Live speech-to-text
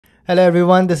Hello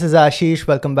everyone, this is Ashish.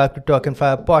 Welcome back to Torq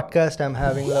Fire podcast. I'm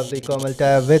having lovely Komal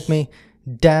Taya with me.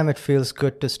 Damn, it feels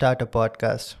good to start a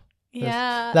podcast.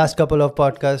 Yeah. Last couple of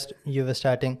podcasts you were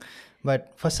starting,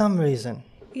 but for some reason,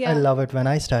 I Yeah. love it when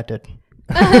I started.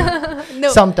 No.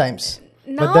 Sometimes.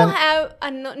 But then,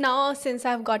 Now since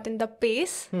I've gotten the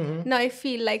pace, now I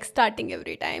feel like starting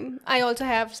every time. I also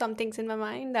have some things in my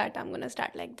mind that I'm gonna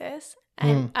start like this,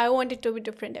 and I want it to be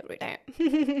different every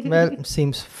time. well,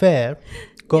 seems fair.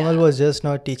 Komal Yeah. was just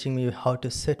not teaching me how to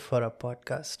sit for a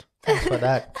podcast. Thanks for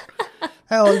that.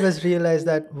 I always realize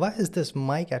that why is this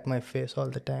mic at my face all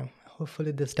the time?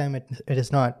 Hopefully this time it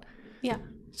is not. Yeah.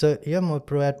 So you're more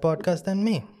pro at podcast than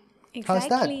me. How's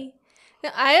that? Exactly.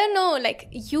 Now, I don't know, like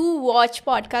you watch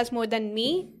podcasts more than me,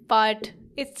 but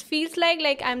it feels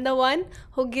like I'm the one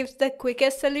who gives the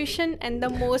quickest solution and the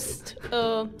most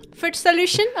fit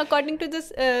solution according to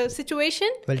this situation.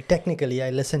 Well, technically,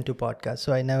 I listen to podcasts,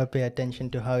 so I never pay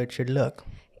attention to how it should look.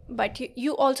 But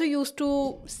you also used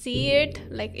to see it,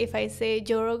 like if I say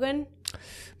Joe Rogan.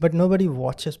 But nobody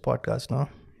watches podcasts, no?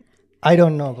 I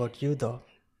don't know about you though.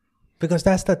 Because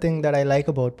that's the thing that I like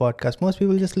about podcasts. Most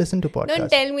people just listen to podcasts. Don't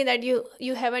tell me that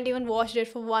you haven't even watched it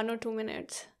for 1 or 2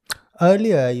 minutes.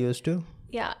 Earlier, I used to.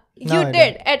 Yeah, No, you I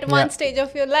did don't. at one Yeah. stage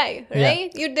of your life, Yeah.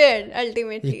 right? You did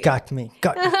ultimately. You got me.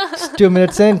 Got me. It's 2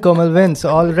 minutes in, Komal wins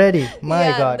already. My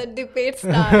yeah, God. the debate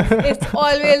starts. It's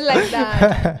always like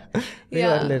that. We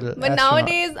are little But astronaut.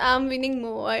 nowadays I'm winning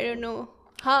more. I don't know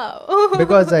how.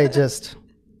 Because I just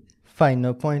find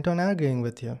no point on arguing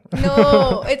with you.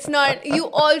 No, it's not. You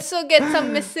also get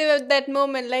submissive at that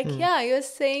moment. Like, yeah, you're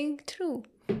saying true.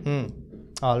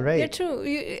 All You're right.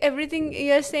 true. Everything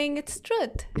you're saying, it's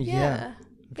truth. Yeah.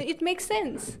 It makes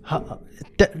sense.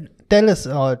 Tell us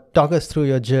or talk us through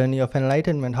your journey of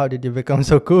enlightenment. How did you become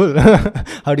so cool?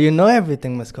 How do you know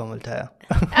everything, Miss Komal Taya?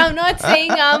 I'm not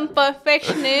saying I'm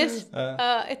perfectionist.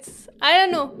 It's I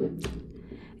don't know.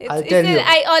 I'll tell you.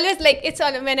 I always like it's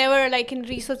all whenever like in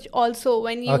research also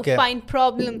when you Okay. find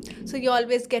problem, so you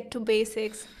always get to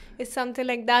basics. It's something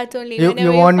like that only. You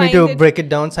Whenever want me find to it- break it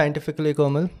down scientifically,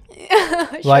 Komal?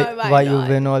 Sure, Why you not?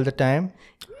 win all the time?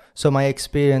 So my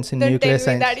experience in Don't nuclear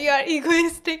tell me science. that you are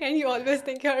egoistic and you always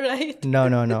think you're right.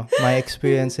 No. My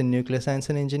experience in nuclear science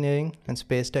and engineering and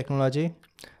space technology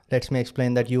lets me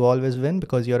explain that you always win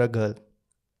because you're a girl.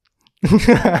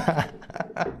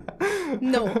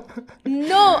 No.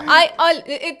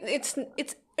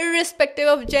 It's irrespective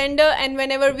of gender, and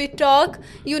whenever we talk,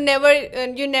 you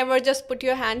never just put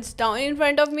your hands down in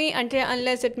front of me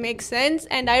unless it makes sense.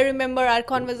 And I remember our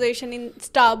conversation in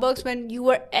Starbucks when you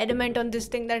were adamant on this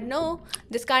thing that no,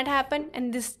 this can't happen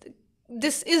and this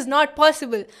is not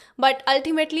possible. But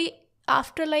ultimately,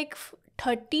 after like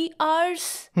 30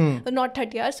 hours, not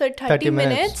 30 hours, so 30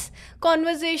 minutes.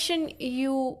 conversation,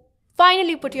 you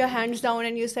finally put your hands down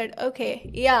and you said, okay,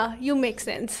 yeah, you make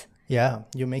sense. Yeah,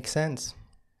 you make sense.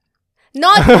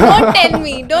 Don't tell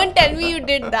me you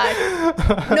did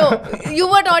that. No, you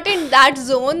were not in that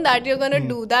zone that you're gonna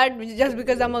do that just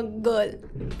because I'm a girl.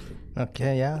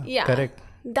 Okay, yeah. Yeah. Correct.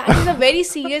 That is a very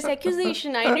serious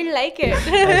accusation. I didn't like it.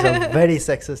 That's a very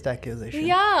sexist accusation.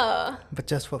 Yeah. But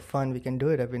just for fun, we can do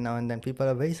it every now and then. People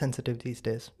are very sensitive these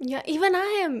days. Yeah, even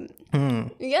I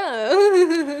am.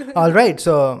 Yeah. All right,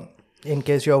 so in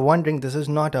case you're wondering, this is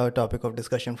not our topic of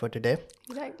discussion for today.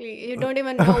 Exactly. You don't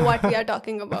even know what we are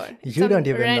talking about. You don't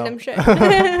even know. random shit.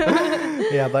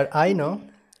 Yeah, but I know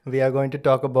we are going to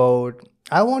talk about.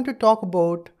 I want to talk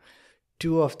about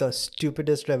two of the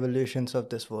stupidest revolutions of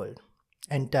this world,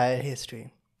 entire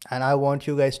history. And I want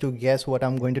you guys to guess what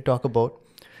I'm going to talk about.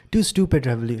 Two stupid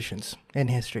revolutions in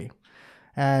history.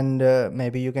 And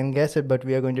maybe you can guess it, but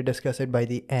we are going to discuss it by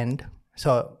the end.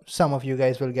 So some of you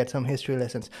guys will get some history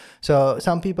lessons. So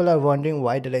some people are wondering,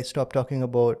 why did I stop talking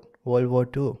about World War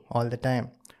II all the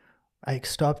time? I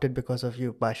stopped it because of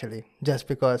you, partially. Just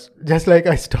like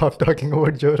I stopped talking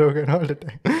about Joe Rogan all the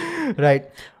time. Right?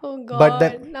 Oh God. But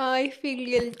then- now I feel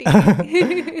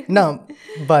guilty. No,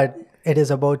 but it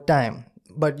is about time.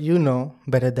 But you know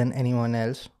better than anyone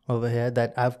else over here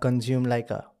that I've consumed like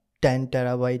a 10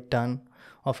 terabyte ton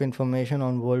of information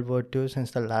on World War II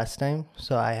since the last time.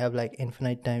 So I have like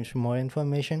infinite times more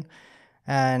information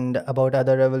and about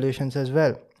other revolutions as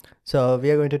well. So we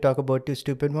are going to talk about two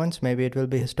stupid ones. Maybe it will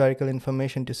be historical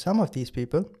information to some of these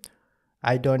people.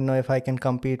 I don't know if I can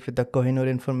compete with the Kohinoor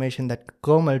information that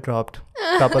Komal dropped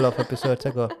a couple of episodes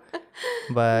ago.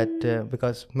 But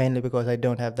mainly because I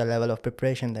don't have the level of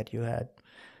preparation that you had.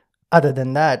 Other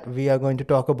than that, we are going to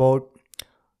talk about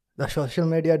the social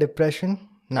media depression.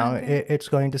 Now, it's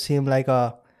going to seem like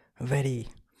a very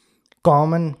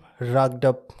common, rugged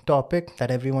up topic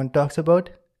that everyone talks about.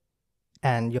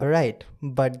 And you're right.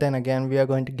 But then again, we are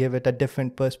going to give it a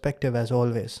different perspective as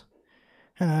always.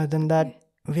 And other than that,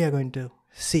 we are going to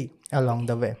see along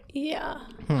the way. Yeah,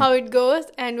 how it goes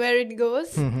and where it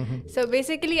goes. So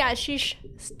basically, Ashish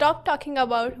stopped talking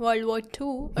about World War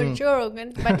II or Joe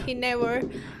Rogan, but he never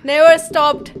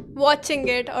stopped watching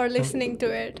it or listening to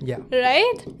it. Yeah.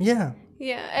 Right? Yeah.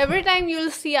 Yeah, every time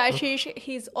you'll see Ashish,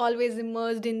 he's always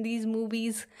immersed in these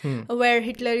movies where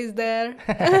Hitler is there.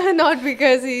 Not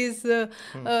because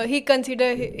he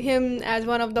consider him as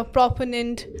one of the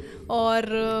proponent or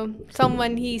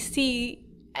someone he see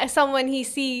as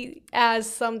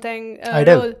something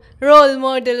role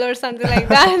model or something like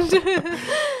that.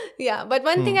 Yeah, but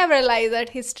one thing I've realized that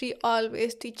history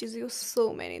always teaches you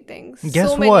so many things. Guess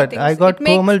so many what? things. I got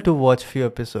Komal to watch few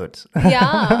episodes.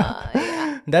 Yeah.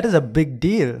 That is a big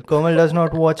deal. Komal does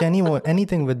not watch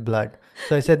anything with blood.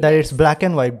 So I said that it's black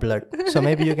and white blood. So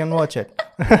maybe you can watch it.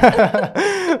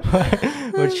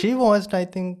 But she watched, I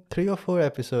think, 3 or 4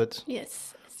 episodes.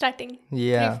 Yes, starting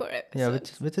 3-4 episodes. Yeah,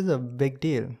 which is a big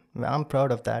deal. I'm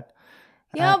proud of that.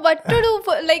 Yeah, what to do?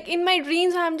 Like in my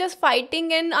dreams, I'm just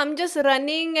fighting and I'm just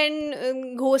running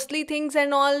and ghostly things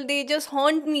and all. They just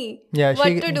haunt me. Yeah,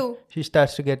 what to do? She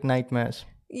starts to get nightmares.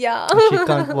 Yeah. She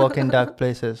can't walk in dark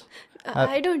places.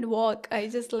 I don't walk. I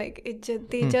just like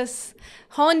it. They just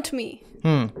haunt me.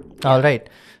 All right.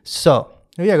 So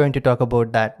we are going to talk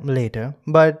about that later.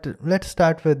 But let's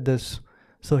start with this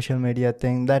social media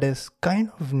thing that is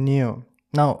kind of new.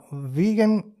 Now, we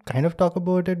can kind of talk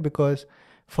about it because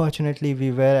fortunately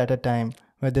we were at a time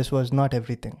where this was not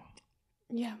everything.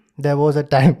 Yeah. There was a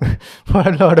time for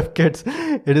a lot of kids,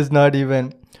 it is not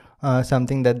even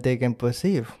something that they can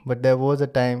perceive. But there was a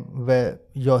time where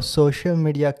your social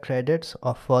media credits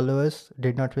or followers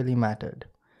did not really matter.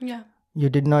 Yeah. You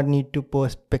did not need to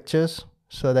post pictures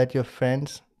so that your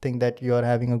friends think that you're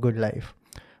having a good life.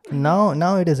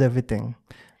 Now it is everything.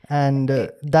 And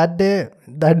that day,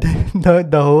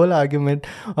 the whole argument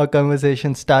or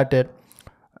conversation started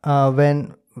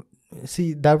when,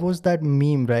 see, that was that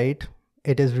meme, right?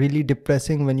 It is really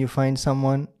depressing when you find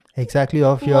someone exactly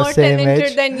of your same age. More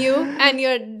talented than you and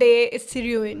your day is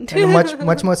ruined. And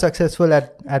much more successful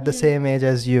at the same age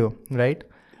as you, right?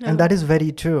 Yeah. And that is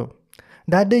very true.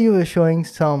 That day you were showing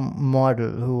some model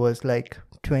who was like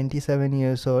 27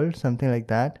 years old, something like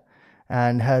that,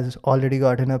 and has already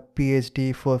gotten a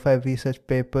PhD, 4 or 5 research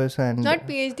papers, and not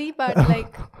PhD, but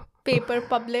like paper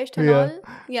published and all.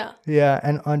 Yeah,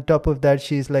 and on top of that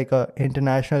she's like a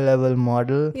international level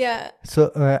model, so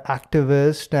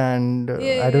activist, and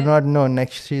I do not know,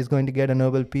 next she's going to get a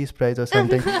Nobel Peace Prize or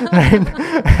something. Right?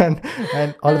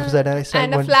 and all of a sudden I said,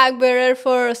 and a flag bearer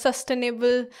for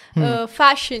sustainable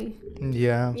fashion.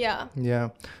 Yeah.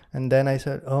 And then I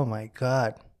said, oh my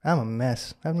god, I'm a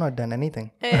mess, I've not done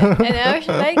anything. And I was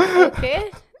like,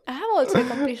 okay, I have also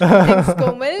accomplished things,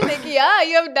 Komal. Like, yeah,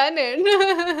 you have done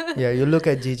it. Yeah, you look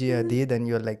at Gigi Hadid and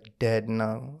you're like, dead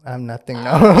now. I'm nothing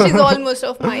now. She's almost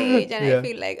of my age, and I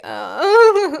feel like,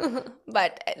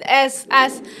 but as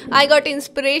I got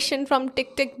inspiration from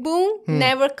Tick Tick Boom,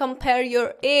 never compare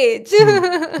your age.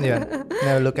 Yeah,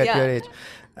 never look at your age.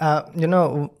 One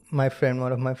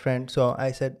of my friends, so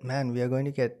I said, man, we're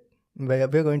going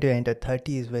to enter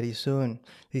 30s very soon.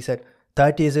 He said,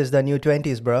 30s is the new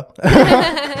 20s, bro.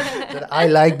 I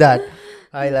like that.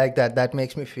 That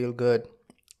makes me feel good.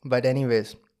 But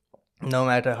anyways, no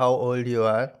matter how old you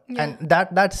are, and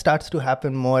that starts to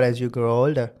happen more as you grow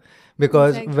older.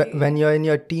 Because when you're in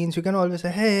your teens, you can always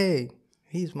say, hey,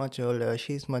 he's much older,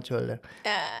 she's much older.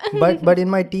 But in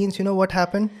my teens, you know what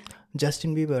happened?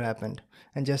 Justin Bieber happened.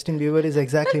 And Justin Bieber is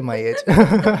exactly my age.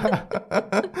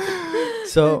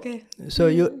 So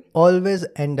you always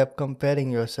end up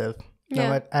comparing yourself.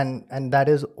 And that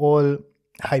is all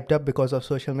hyped up because of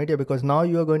social media, because now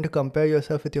you are going to compare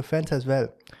yourself with your friends as well.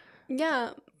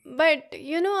 Yeah, but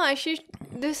Ashish,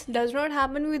 this does not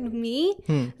happen with me.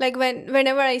 Like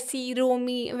whenever I see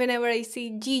Romy, whenever I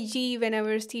see Gigi,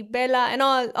 whenever I see Bella and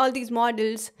all these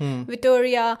models,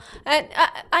 Victoria, and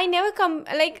I never come,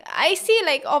 like I see,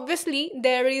 like obviously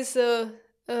there is a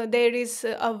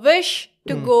wish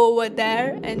to go over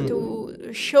there and to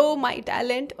show my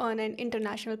talent on an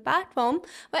international platform.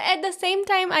 But at the same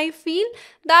time, I feel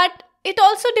that it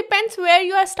also depends where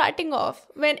you are starting off.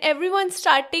 When everyone's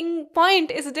starting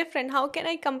point is different, how can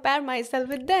I compare myself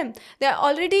with them? They're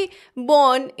already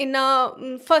born in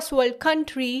a first world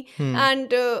country,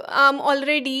 and I'm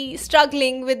already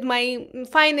struggling with my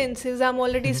finances. I'm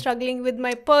already struggling with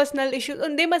my personal issues,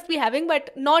 and they must be having,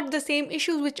 but not the same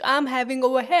issues which I'm having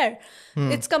over here.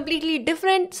 It's completely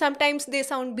different. Sometimes they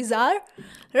sound bizarre,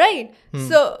 right?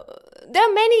 So there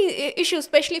are many issues,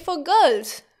 especially for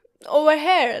girls. over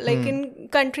here, like in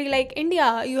country like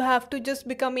India, you have to just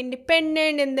become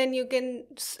independent, and then you can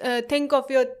think of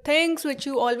your things which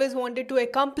you always wanted to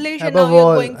accomplish, and now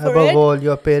you're going for above it. all,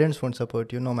 your parents won't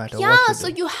support you no matter what you do. So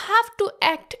you have to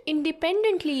act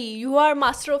independently. You are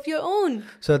master of your own.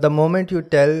 So the moment you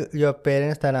tell your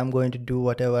parents that I'm going to do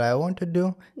whatever I want to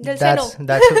do, They'll say no.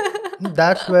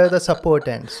 that's where the support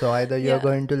ends. So either you're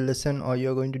going to listen or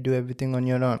you're going to do everything on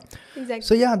your own. Exactly.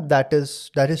 So yeah, that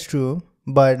is true.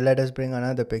 But let us bring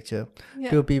another picture.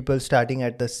 Two people starting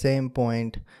at the same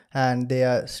point and they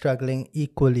are struggling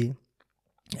equally.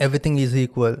 Everything is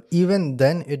equal. Even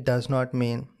then, it does not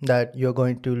mean that you're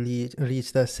going to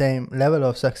reach the same level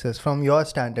of success from your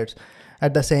standards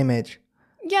at the same age.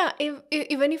 Yeah,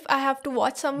 even if I have to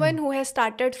watch someone who has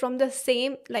started from the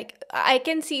same, like I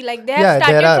can see like they have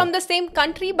started from the same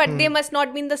country, but they must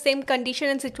not be in the same condition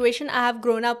and situation I have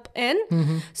grown up in.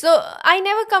 So I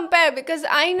never compare, because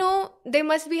I know they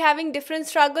must be having different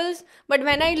struggles. But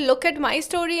when I look at my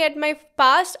story, at my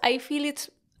past, I feel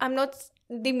I'm not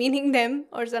demeaning them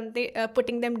or something,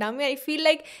 putting them down. I feel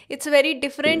like it's very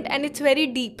different and it's very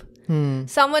deep.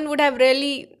 Someone would have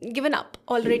really given up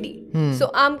already. So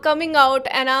I'm coming out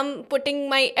and I'm putting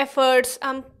my efforts,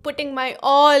 I'm putting my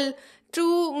all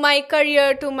to my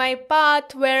career, to my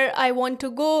path where I want to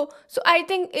go. So I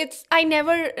think I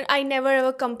never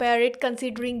ever compare it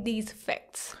considering these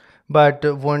facts. But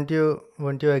won't you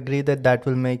agree that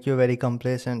will make you very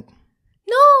complacent?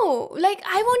 No, like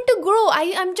I want to grow.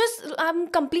 I'm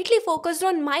completely focused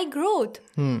on my growth.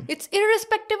 It's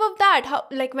irrespective of that. How,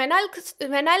 like when I'll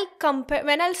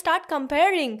start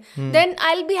comparing, then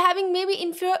I'll be having maybe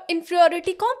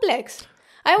inferiority complex.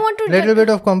 I want to little bit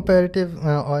of comparative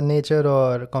or nature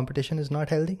or competition is not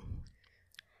healthy.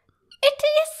 It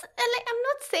is like, I'm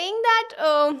not saying that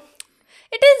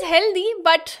it is healthy,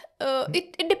 but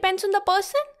it depends on the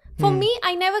person. For me,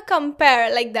 I never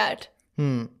compare like that.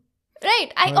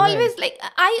 Right. I always like,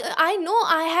 I know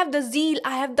I have the zeal,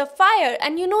 I have the fire,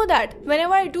 and you know that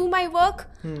whenever I do my work,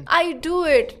 I do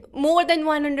it more than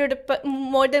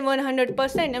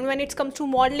 100%. And when it comes to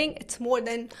modeling, it's more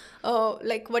than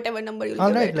like whatever number you'll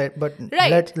give it. Right, but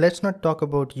let's not talk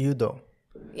about you though.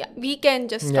 Yeah, we can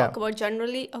just talk about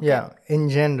generally. Okay. Yeah, in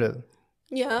general.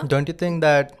 Yeah. Don't you think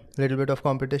that little bit of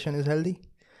competition is healthy?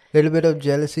 Little bit of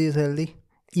jealousy is healthy?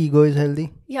 Ego is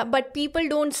healthy? Yeah, but people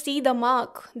don't see the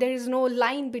mark. There is no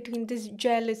line between this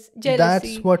jealousy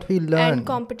that's what we learn. And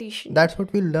competition. That's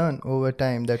what we learn over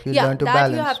time, that we learn to balance. Yeah,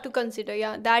 that you have to consider.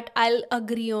 Yeah, that I'll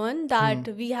agree on, that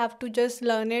we have to just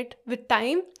learn it with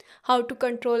time, how to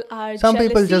control our Some jealousy.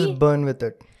 people just burn with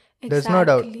it.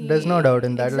 Exactly. There's no doubt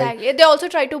in that. Exactly. Like, they also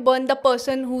try to burn the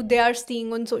person who they are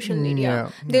seeing on social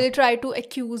media. They'll try to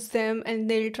accuse them, and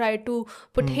they'll try to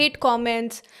put hate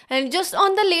comments. And just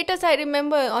on the latest, I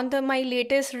remember on my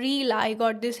latest reel, I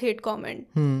got this hate comment.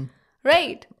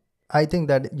 Right? I think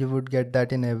that you would get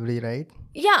that in every, right?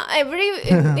 Yeah,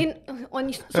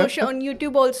 on social, on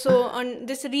YouTube also, on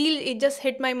this reel, it just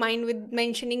hit my mind with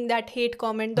mentioning that hate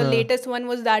comment. The latest one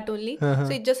was that only. So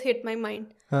it just hit my mind.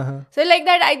 So like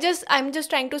that, I'm just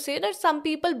trying to say that some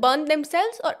people burn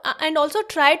themselves and also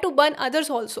try to burn others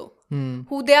also,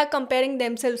 who they are comparing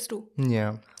themselves to.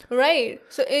 Yeah. Right.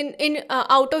 So in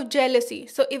out of jealousy.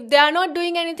 So if they are not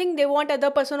doing anything, they want other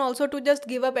person also to just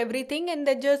give up everything and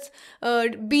they just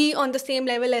be on the same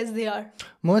level as they are.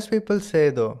 Most people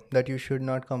say though that you should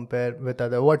not compare with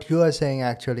other. What you are saying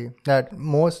actually, that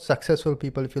most successful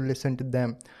people, if you listen to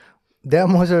them, they are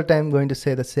most of the time going to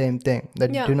say the same thing,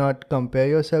 that do not compare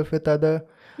yourself with other.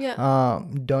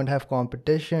 Don't have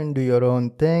competition, do your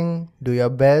own thing, do your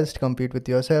best, compete with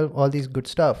yourself, all these good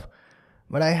stuff.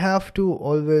 But I have to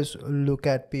always look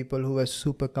at people who were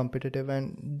super competitive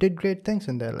and did great things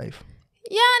in their life.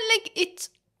 Yeah, like it's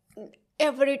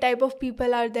every type of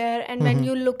people are there, and when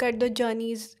you look at the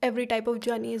journeys, every type of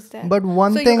journey is there. But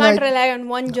one thing, you can't rely on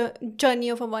one journey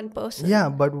of one person. Yeah,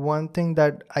 but one thing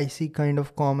that I see kind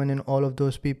of common in all of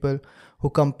those people who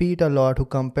compete a lot, who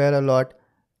compare a lot,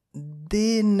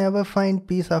 they never find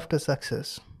peace after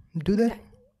success. Do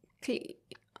they?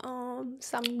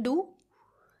 Some do.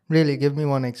 Really? Give me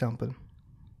one example.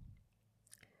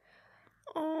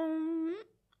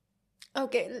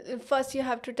 Okay, first you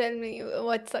have to tell me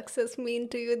what success mean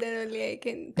to you, then only I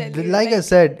can tell you. Like I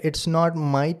said, it's not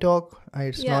my talk,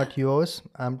 it's not yours.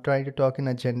 I'm trying to talk in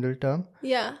a general term.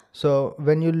 Yeah. So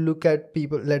when you look at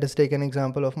people, let us take an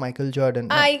example of Michael Jordan.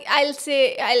 I'll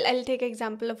take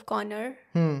example of Connor.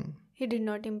 He did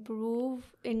not improve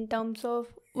in terms of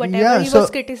whatever he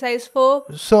was criticized for.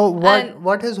 So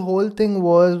what his whole thing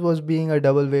was being a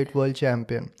double weight world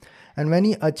champion. And when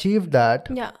he achieved that,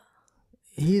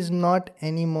 he's not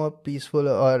any more peaceful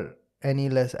or any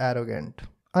less arrogant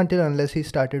unless he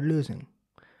started losing.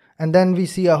 And then we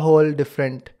see a whole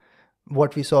different,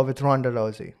 what we saw with Ronda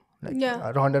Rousey.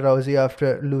 Like Ronda Rousey,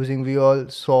 after losing, we all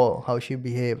saw how she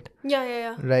behaved.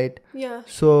 Yeah. Right? Yeah.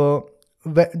 So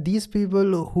these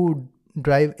people who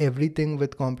drive everything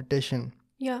with competition,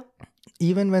 Yeah.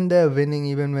 even when they're winning,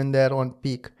 even when they're on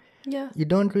peak, Yeah. you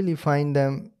don't really find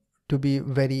them to be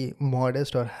very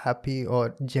modest or happy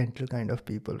or gentle kind of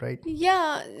people, right?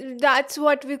 Yeah, that's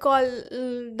what we call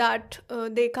that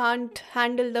they can't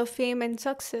handle the fame and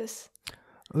success.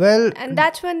 Well, And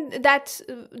that's when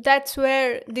that's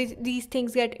where these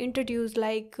things get introduced,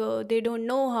 like they don't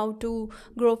know how to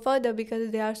grow further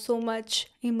because they are so much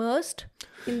immersed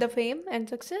in the fame and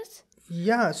success.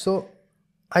 yeah, so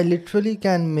I literally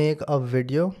can make a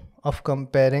video of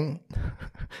comparing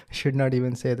should not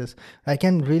even say this. I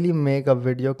can really make a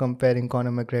video comparing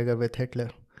Conor McGregor with Hitler.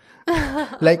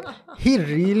 Like, he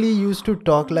really used to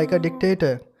talk like a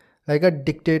dictator. Like a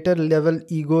dictator level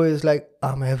ego is like,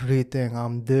 I'm everything,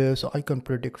 I'm this, I can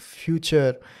predict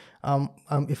future.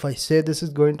 If I say this is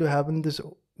going to happen, this,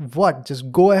 what?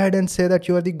 Just go ahead and say that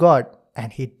you are the god.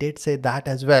 And he did say that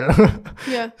as well.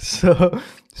 Yeah.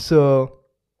 So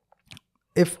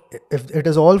if it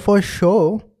is all for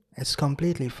show, it's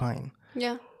completely fine.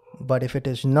 Yeah. But if it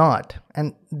is not,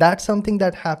 and that's something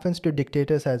that happens to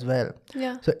dictators as well.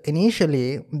 Yeah. So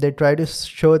initially, they try to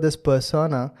show this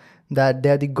persona that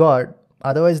they're the god.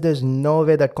 Otherwise, there's no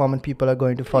way that common people are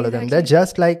going to follow them. They're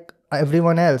just like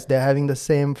everyone else. They're having the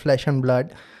same flesh and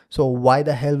blood. So why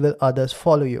the hell will others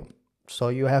follow you? So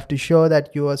you have to show that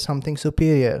you are something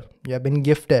superior. You have been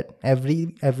gifted.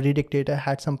 Every dictator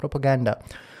had some propaganda.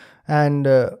 And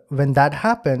when that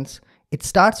happens, it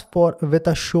starts with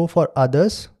a show for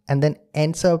others and then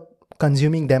ends up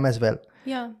consuming them as well.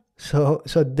 Yeah. So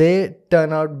they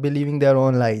turn out believing their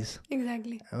own lies.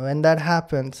 Exactly. When that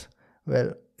happens,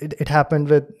 well, it happened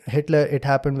with Hitler, it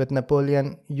happened with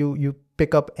Napoleon. You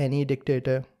pick up any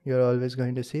dictator, you're always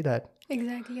going to see that.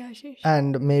 Exactly, Ashish.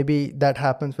 And maybe that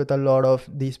happens with a lot of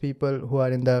these people who are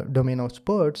in the domain of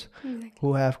sports,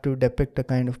 who have to depict a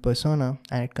kind of persona,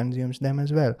 and it consumes them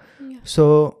as well. Yeah.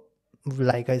 So,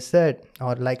 like I said,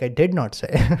 or like I did not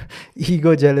say,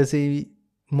 ego, jealousy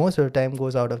most of the time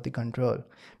goes out of the control.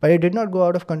 But it did not go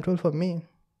out of control for me.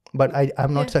 But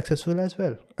I'm not successful as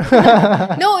well.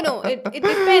 No, it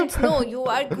depends. No, you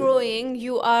are growing.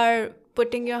 You are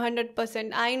putting your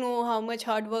 100%. I know how much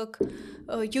hard work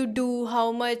you do,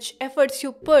 how much efforts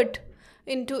you put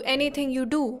into anything you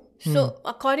do. So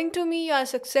according to me, you are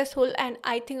successful, and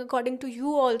I think according to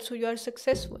you also, you are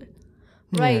successful,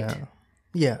 right?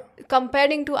 Yeah.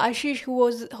 Comparing to Ashish,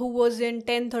 who was in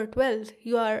 10th or 12th,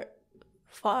 you are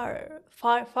far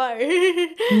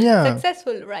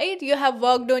successful, right? You have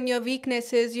worked on your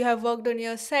weaknesses, you have worked on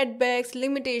your setbacks,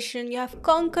 limitation, you have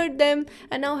conquered them,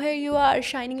 and now here you are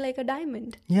shining like a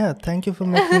diamond. Yeah, thank you for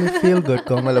making me feel good,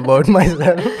 Komal, about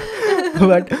myself.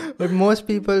 but most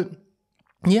people,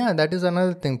 yeah, that is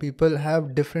another thing. People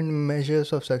have different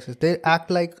measures of success. They act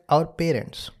like our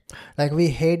parents. Like, we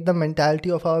hate the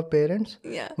mentality of our parents,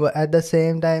 but at the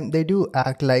same time they do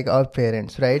act like our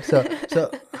parents, right? So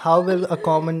how will a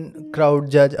common crowd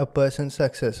judge a person's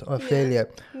success or failure?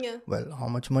 Well, how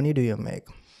much money do you make?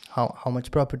 How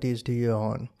much properties do you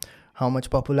own? How much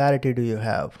popularity do you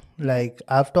have? Like,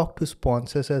 I've talked to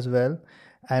sponsors as well,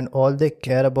 and all they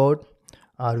care about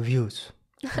are views.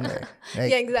 Yeah,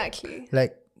 exactly.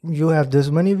 Like, you have this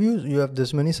many views, you have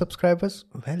this many subscribers.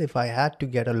 Well, if I had to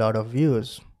get a lot of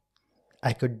views,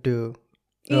 I could do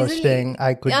roasting,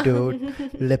 I could do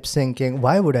lip syncing.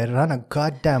 Why would I run a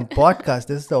goddamn podcast?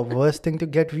 This is the worst thing to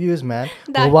get views, man.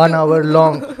 1 hour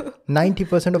long.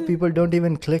 90% of people don't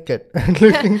even click it.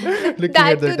 looking at the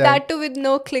time. That too with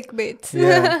no clickbaits.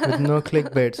 Yeah, with no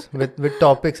clickbaits. With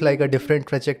topics like a different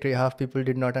trajectory. Half people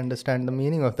did not understand the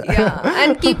meaning of that. Yeah,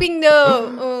 and keeping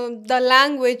the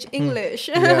language English.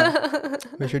 Yeah.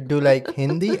 We should do like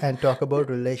Hindi and talk about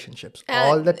relationships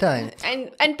all the time.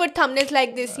 And put thumbnails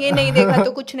like this. ये नहीं देखा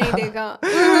तो कुछ नहीं देखा.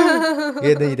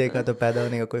 ये नहीं देखा तो पैदा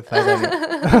होने का कोई फायदा नहीं.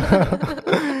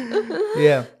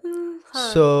 Yeah.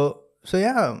 So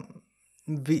yeah,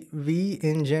 we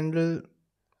in general,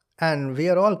 and we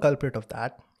are all culprit of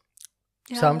that.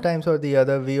 Sometimes or the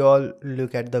other, we all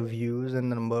look at the views and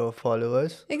the number of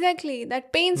followers. Exactly.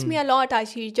 That pains me a lot,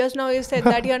 Ashish. Just now you said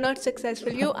that you're not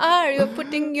successful. You are. You're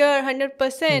putting your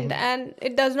 100%, and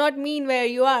it does not mean where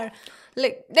you are.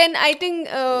 Like, then I think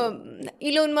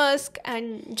Elon Musk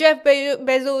and Jeff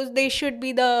Bezos, they should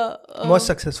be the most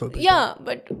successful people. Yeah,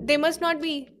 but they must not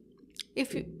be.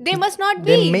 They must not be.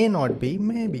 They may not be,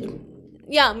 maybe.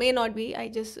 may not be. I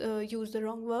just used the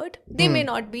wrong word. They may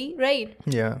not be, right?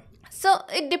 Yeah. So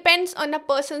it depends on a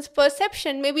person's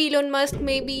perception. Maybe Elon Musk,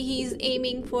 maybe he's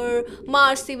aiming for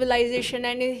Mars civilization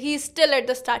and he's still at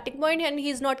the starting point and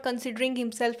he's not considering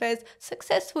himself as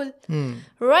successful.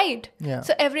 Right? Yeah.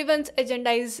 So everyone's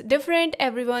agenda is different.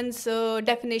 Everyone's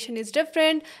definition is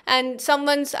different. And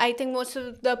I think most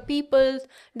of the people's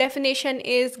definition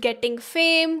is getting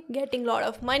fame, getting a lot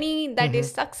of money. That is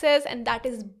success, and that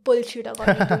is bullshit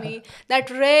according to me. That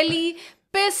really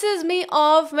pisses me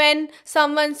off when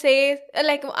someone says,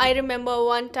 like, I remember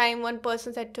one time one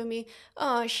person said to me,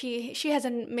 she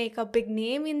hasn't make a big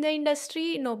name in the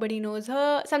industry, nobody knows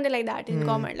her, something like that in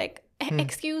comment, like,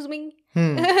 excuse me.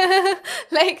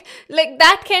 like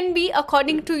that can be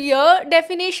according to your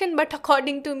definition, but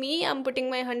according to me, I'm putting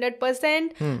my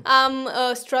 100%.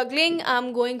 I'm struggling,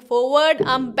 I'm going forward,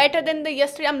 I'm better than the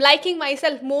yesterday, I'm liking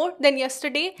myself more than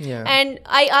yesterday. And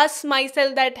I ask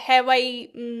myself that have I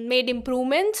made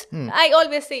improvements? I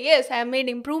always say yes, I have made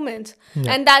improvements.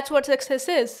 And that's what success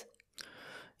is.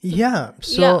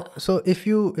 So if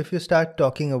you start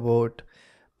talking about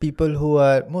people who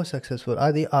are more successful,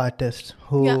 are the artists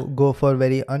who go for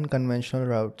very unconventional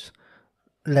routes.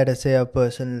 Let us say a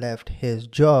person left his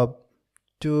job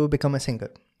to become a singer.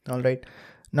 All right.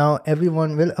 Now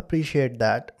everyone will appreciate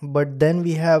that, but then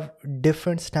we have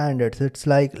different standards. It's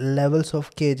like levels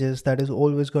of cages that is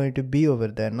always going to be over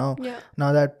there. Now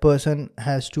that person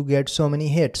has to get so many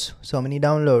hits, so many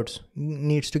downloads,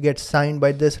 needs to get signed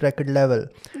by this record level.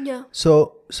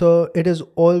 So it is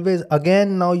always,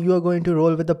 again, now you are going to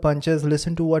roll with the punches,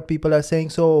 listen to what people are saying.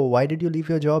 So why did you leave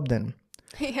your job then?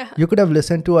 You could have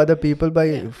listened to other people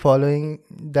by following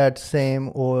that same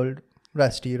old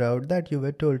rusty route that you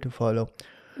were told to follow.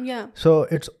 So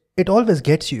it always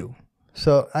gets you.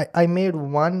 So I made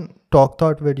one Talk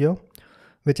Thought video,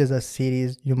 which is a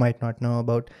series you might not know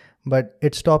about, but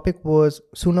its topic was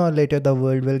sooner or later the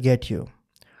world will get you.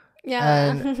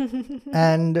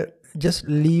 And just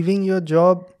leaving your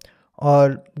job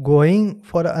or going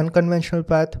for an unconventional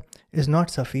path is not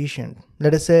sufficient.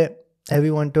 Let us say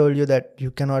everyone told you that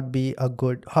you cannot be a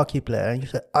good hockey player, and you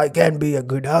said, I can be a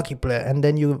good hockey player, and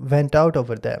then you went out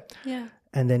over there.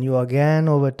 And then you again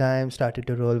over time started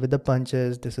to roll with the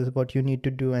punches. This is what you need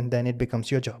to do, and then it becomes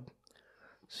your job.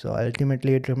 So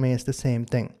ultimately it remains the same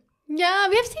thing. We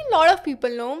have seen a lot of people,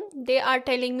 no? They are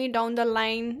telling me down the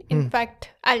line. In fact,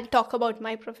 I'll talk about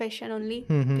my profession only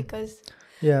because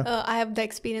I have the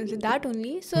experience with that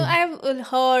only. So I have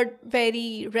heard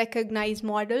very recognized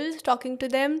models talking to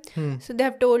them. So they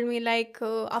have told me like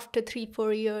after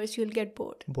 3-4 years you'll get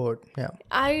bored.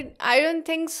 I don't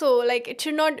think so. Like it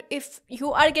should not. If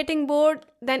you are getting bored,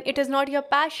 then it is not your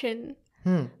passion.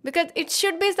 Because it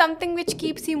should be something which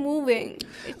keeps you moving.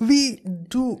 We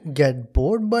do get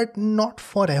bored, but not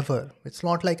forever. It's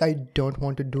not like I don't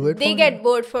want to do it. They get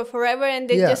bored for forever and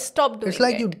they just stop doing it. It's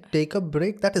like you take a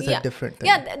break. That is a different thing.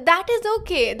 That is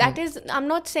okay. That is, I'm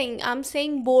not saying, I'm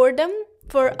saying boredom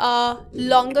for a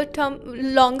longer term.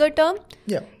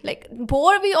 Like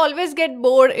bored, we always get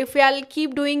bored. If I'll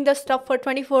keep doing the stuff for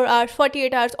 24 hours,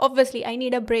 48 hours, obviously I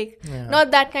need a break.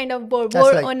 Not that kind of bored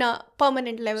like on a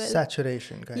permanent level.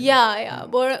 Saturation kind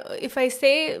of. Bored, if I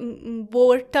say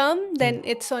bored term, then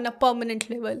it's on a permanent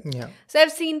level. So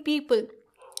I've seen people.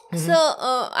 So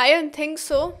I don't think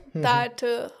so that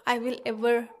I will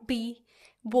ever be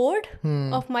bored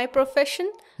of my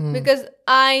profession, because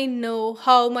I know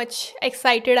how much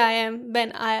excited I am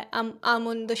when I'm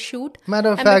on the shoot. Matter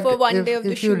of fact,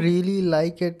 if you really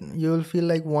like it, you'll feel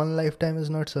like one lifetime is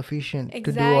not sufficient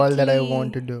to do all that I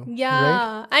want to do.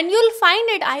 Right? And you'll find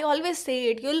it. I always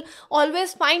say it. You'll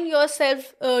always find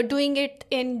yourself doing it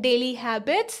in daily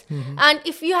habits. And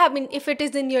if it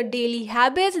is in your daily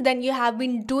habits, then you have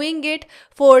been doing it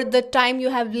for the time you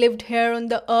have lived here on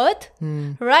the earth,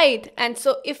 right? And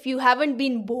so if you haven't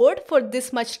been bored for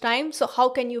this much time, so how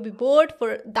can you be bored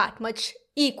for that much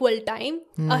equal time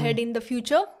ahead in the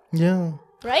future?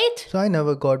 Right? So I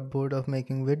never got bored of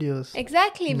making videos.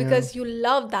 Exactly, because you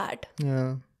love that.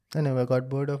 I never got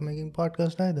bored of making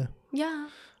podcasts either.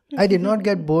 I did not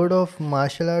get bored of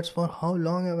martial arts. For how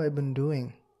long have I been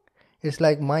doing? It's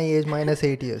like my age minus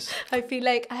 8 years. I feel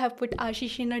like I have put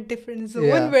Ashish in a different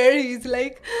zone where he's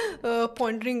like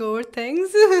pondering over things.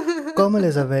 Komal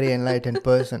is a very enlightened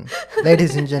person.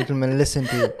 Ladies and gentlemen, listen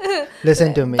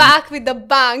to me. Back with the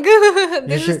bang.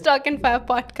 This is Torq Fire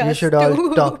podcast. You should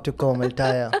all talk to Komal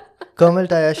Taya. Komal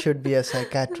Taya should be a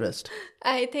psychiatrist.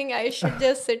 I think I should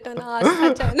just sit on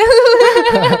Aastha channel.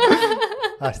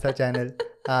 Aastha channel.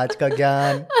 आज का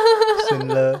ज्ञान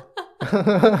सुन लो.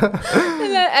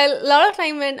 a lot of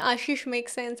time when Ashish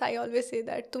makes sense, I always say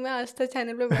that तुम्हें आज तक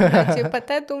channel पे बैठना चाहिए,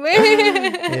 पता है तुम्हें?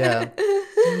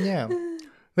 Yeah.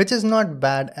 Which is not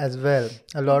bad as well.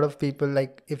 A lot of people,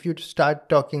 like, if you start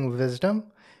talking wisdom,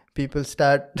 people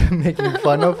start making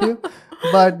fun of you.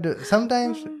 But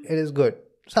sometimes it is good.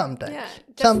 Sometimes. Yeah,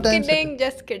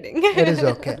 just kidding. It is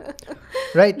okay.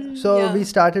 Right? So we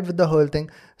started with the whole thing.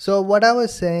 So what I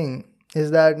was saying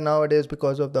is that nowadays,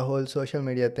 because of the whole social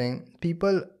media thing,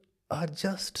 people are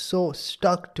just so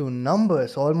stuck to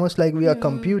numbers, almost like we are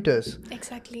computers.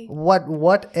 Exactly.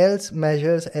 What else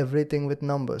measures everything with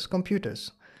numbers?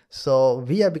 Computers. So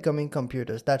we are becoming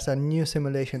computers. That's a new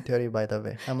simulation theory, by the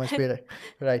way. I must be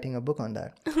writing a book on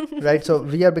that. Right? So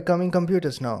we are becoming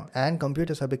computers now, and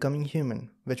computers are becoming human,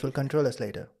 which will control us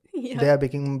later. Yeah. They are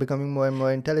becoming more and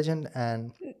more intelligent,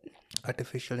 and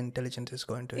artificial intelligence is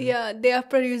going to... Yeah, they are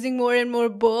producing more and more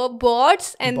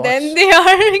bots, and then they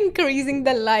are increasing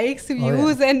the likes,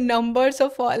 views, and numbers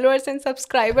of followers and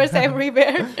subscribers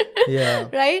everywhere. Yeah.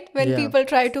 Right? When people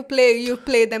try to play, you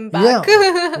play them back.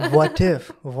 Yeah. What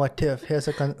if? Here's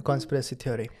a conspiracy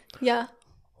theory. Yeah.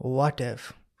 What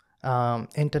if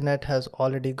internet has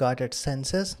already got its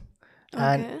senses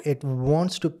and it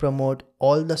wants to promote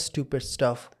all the stupid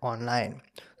stuff online?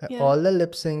 All the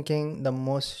lip syncing, the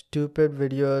most stupid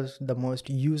videos, the most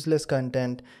useless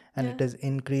content, and it is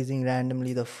increasing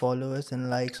randomly the followers and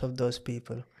likes of those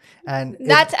people. And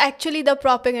that's actually the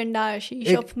propaganda,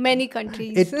 Ashish, of many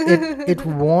countries. It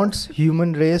wants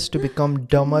human race to become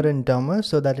dumber and dumber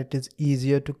so that it is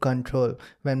easier to control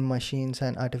when machines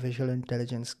and artificial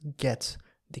intelligence gets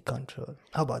the control.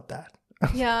 How about that?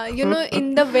 Yeah, you know,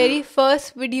 in the very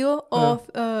first video of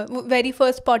very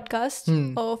first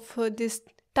podcast of this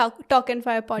Torq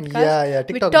Fire podcast,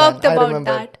 we talked about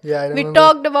that. We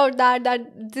talked about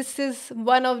that this is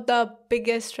one of the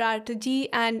biggest strategy,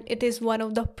 and it is one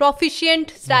of the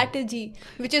proficient strategy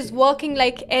which is working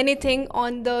like anything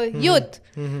on the youth.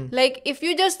 Like, if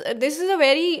you just, this is a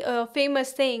very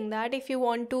famous saying that if you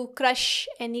want to crush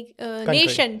any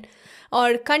nation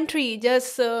or country,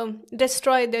 just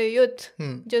destroy their youth,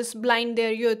 just blind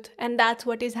their youth, and that's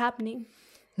what is happening.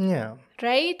 Yeah.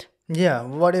 Right? Yeah.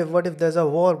 What if there's a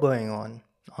war going on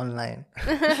online?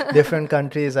 Different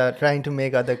countries are trying to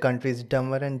make other countries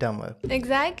dumber and dumber.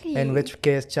 Exactly. In which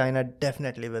case China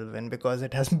definitely will win because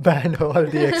it has banned all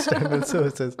the external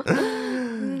sources.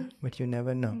 But you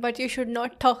never know. But you should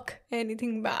not talk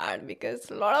anything bad because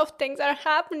a lot of things are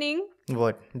happening.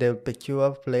 What? They'll pick you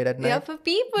up late at night? Yeah, for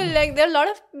people, like, there are a lot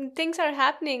of things are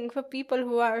happening for people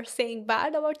who are saying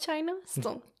bad about China.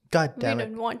 So God damn it. We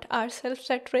don't want ourselves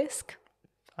at risk.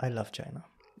 I love China.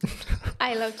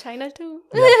 I love China too.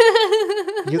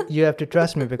 Yeah. You have to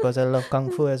trust me because I love Kung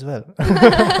Fu as well.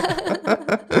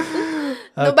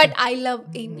 No, but I love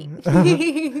Amy.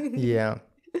 Yeah.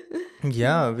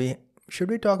 Should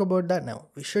we talk about that now?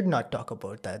 We should not talk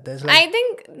about that. I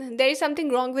think there is something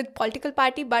wrong with political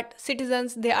party, but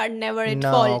citizens, they are never at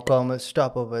fault. No, Komal,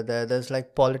 stop over there. There's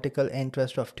like political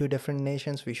interest of two different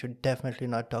nations. We should definitely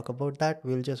not talk about that.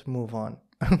 We'll just move on.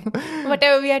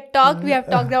 Whatever we have talked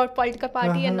about political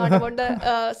party and not about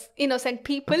the innocent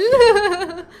people.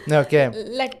 Okay.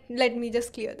 Let me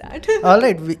just clear that. All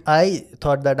right. I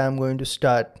thought that I'm going to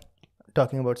start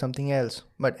talking about something else,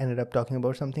 but ended up talking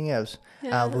about something else.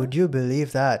 Would you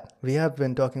believe that? We have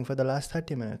been talking for the last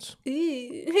 30 minutes.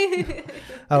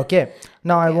 Okay.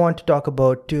 Now I want to talk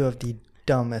about two of the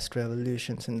dumbest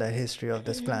revolutions in the history of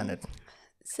this planet.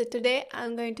 So today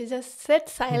I'm going to just sit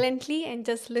silently and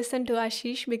just listen to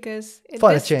Ashish because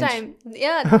this time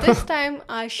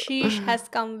Ashish has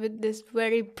come with this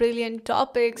very brilliant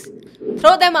topics.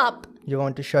 Throw them up. You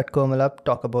want to shut Komal up,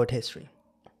 talk about history?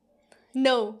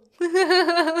 No.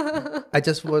 I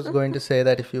just was going to say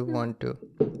that if you want to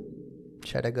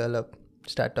shut a girl up,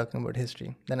 start talking about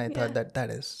history. Then I thought that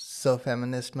is so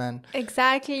feminist, man.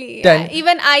 Exactly.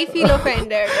 Even I feel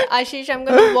offended. Ashish, I'm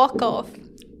going to walk off.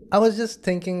 I was just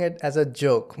thinking it as a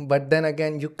joke, but then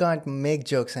again, you can't make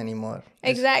jokes anymore.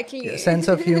 Exactly. Sense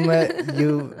of humor,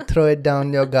 you throw it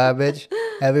down your garbage.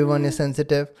 Everyone is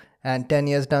sensitive. And 10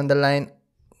 years down the line,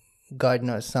 God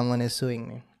knows, someone is suing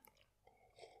me.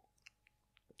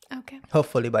 Okay.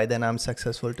 Hopefully by then I'm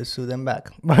successful to sue them back.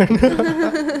 But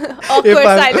awkward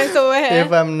silence over here.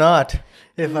 If I'm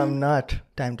not,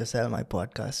 time to sell my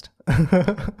podcast.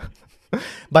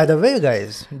 By the way,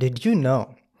 guys, did you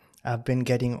know I've been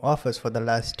getting offers for the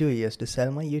last 2 years to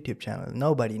sell my YouTube channel?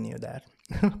 Nobody knew that.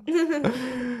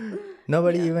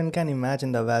 Nobody even can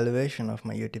imagine the valuation of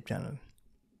my YouTube channel.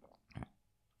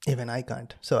 Even I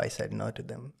can't. So I said no to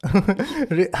them.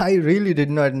 I really did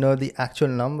not know the actual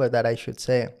number that I should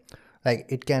say. Like,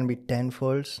 it can be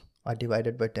 10-folds or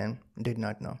divided by 10? Did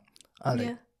not know. All right.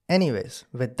 Yeah. Anyways,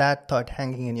 with that thought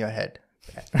hanging in your head.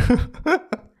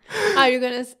 Are you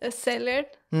gonna sell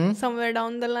it Hmm? somewhere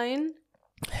down the line?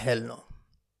 Hell no.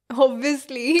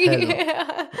 Obviously. Hell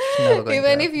no. It's never going to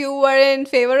Even if happen. you were in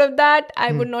favor of that,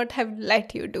 I would not have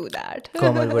let you do that.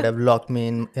 Komal would have locked me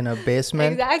in a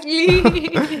basement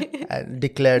Exactly. and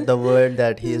declared the word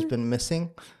that he has been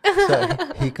missing. So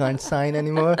he can't sign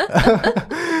anymore.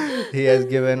 He has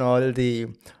given all the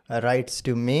rights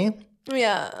to me.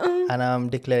 Yeah. And I'm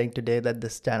declaring today that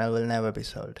this channel will never be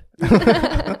sold.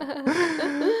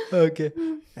 Okay.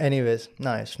 Anyways,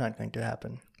 no, it's not going to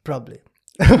happen. Probably.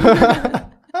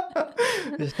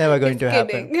 It's never going to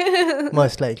happen. Kidding.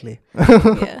 Most likely.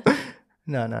 Yeah.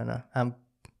 No. I'm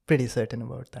pretty certain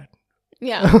about that.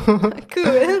 Yeah.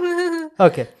 Cool.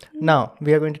 Okay. Now,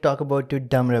 we are going to talk about 2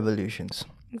 dumb revolutions.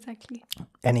 Exactly.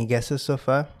 Any guesses so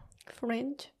far?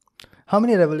 French. How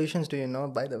many revolutions do you know,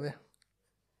 by the way?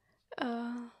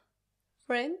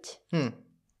 French. Hmm.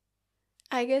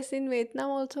 I guess in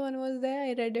Vietnam also one was there.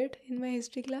 I read it in my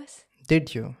history class.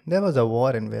 Did you? There was a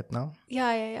war in Vietnam.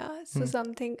 Yeah. So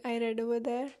something I read over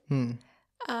there. Hmm.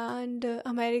 And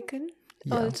American.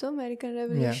 Yeah. Also American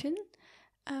Revolution.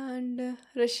 And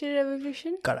Russian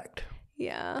Revolution. Correct.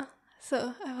 Yeah.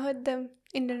 So I've heard them.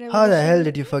 Indian Revolution. How the hell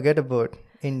did you forget about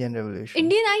Indian Revolution?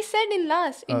 Indian, I said in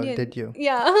last. Indian. Oh, did you?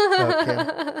 Yeah.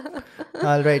 Okay.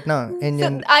 All right, now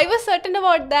Indian. So I was certain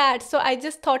about that, so I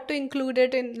just thought to include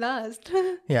it in last.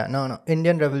 Yeah, no.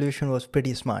 Indian Revolution was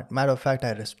pretty smart. Matter of fact,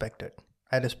 I respect it.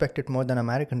 I respect it more than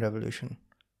American Revolution.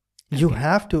 You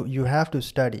have to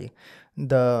study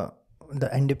the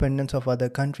independence of other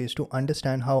countries to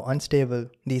understand how unstable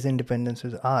these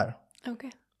independences are.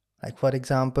 Okay. Like, for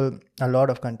example, a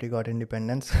lot of country got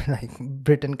independence. Like,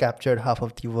 Britain captured half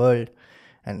of the world,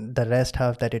 and the rest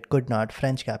half that it could not,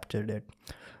 French captured it.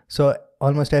 So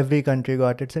almost every country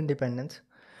got its independence.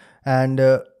 And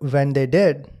when they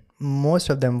did, most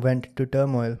of them went into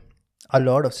turmoil. A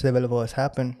lot of civil wars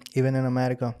happened, even in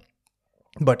America.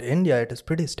 But India, it is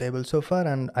pretty stable so far,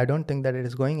 and I don't think that it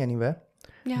is going anywhere.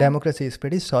 Yeah. Democracy is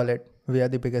pretty solid. We are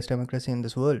the biggest democracy in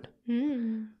this world.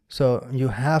 So you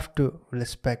have to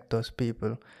respect those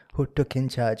people who took in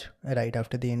charge right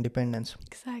after the independence.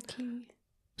 Exactly.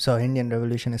 So Indian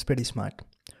Revolution is pretty smart.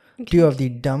 Okay. 2 of the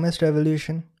dumbest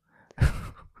revolution.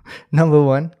 Number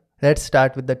 1, let's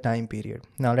start with the time period.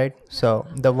 All right. So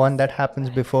the one that happens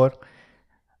before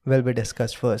will be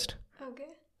discussed first. Okay.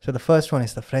 So the first one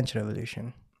is the French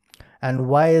Revolution. And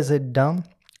why is it dumb?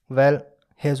 Well,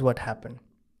 here's what happened.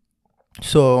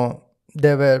 So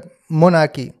there were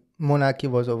monarchy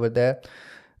was over there.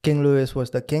 King Louis was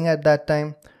the king at that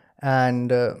time, and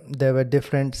there were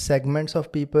different segments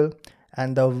of people.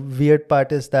 And the weird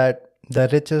part is that the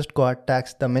richest got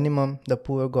taxed the minimum, the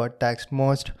poor got taxed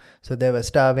most, so they were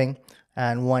starving.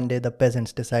 And one day the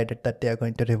peasants decided that they are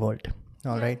going to revolt.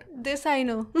 All right. This I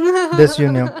know. This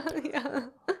you know. Yeah.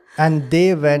 And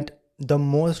they went the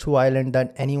most violent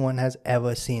that anyone has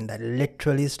ever seen, that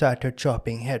literally started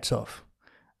chopping heads off.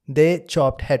 They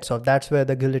chopped heads off. That's where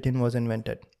the guillotine was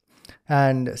invented.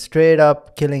 And straight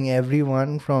up killing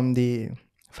everyone from the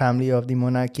family of the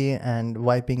monarchy and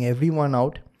wiping everyone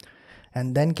out.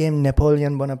 And then came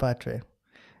Napoleon Bonaparte.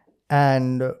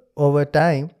 And over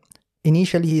time,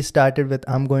 initially he started with,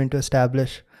 I'm going to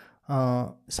establish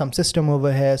some system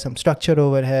over here, some structure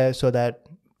over here, so that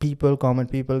common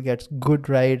people gets good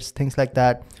rights, things like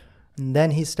that. And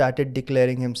then he started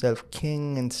declaring himself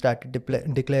king and started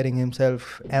declaring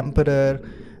himself emperor.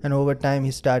 And over time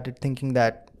he started thinking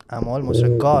that I'm almost a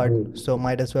god, so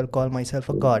might as well call myself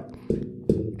a god.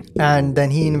 And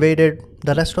then he invaded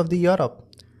the rest of the Europe.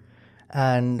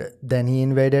 And then he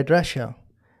invaded Russia.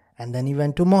 And then he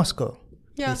went to Moscow.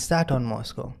 Yeah. He sat on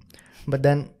Moscow. But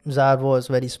then Tsar was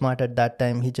very smart at that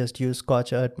time. He just used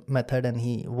Scorched Earth method and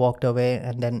he walked away.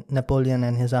 And then Napoleon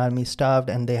and his army starved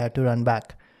and they had to run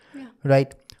back. Yeah.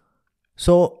 Right?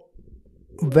 So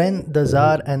when the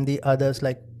Tsar and the others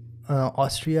like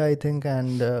Austria, I think,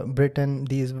 and Britain,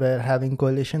 these were having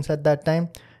coalitions at that time.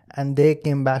 And they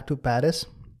came back to Paris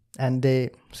and they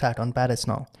sat on Paris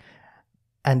now.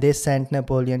 And they sent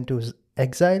Napoleon to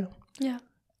exile. Yeah.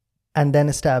 And then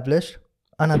established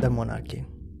another monarchy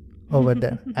over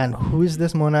there. And who is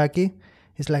this monarchy?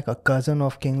 He's like a cousin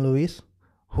of King Louis,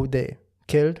 who they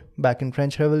killed back in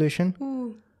French Revolution.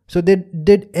 Ooh. So they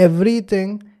did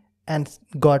everything and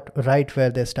got right where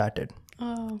they started.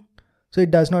 Oh. So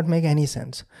it does not make any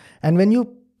sense. And when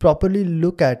you properly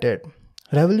look at it,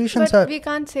 revolutions But are... we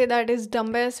can't say that is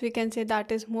dumbest. We can say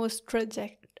that is most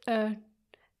tragic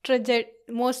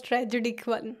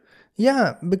one.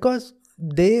 Yeah, because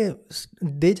they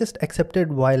just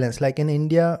accepted violence. Like in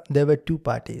India, there were two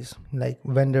parties. Like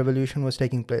when revolution was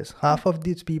taking place, half of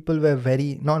these people were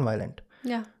very non-violent.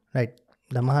 Yeah. Right,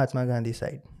 the Mahatma Gandhi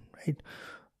side, right?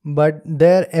 But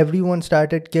there, everyone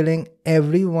started killing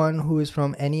everyone who is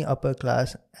from any upper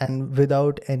class and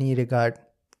without any regard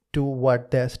to what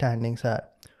their standings are.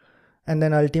 And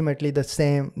then ultimately, the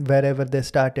same, wherever they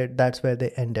started, that's where they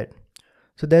ended.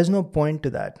 So there's no point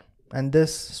to that. And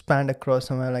this spanned across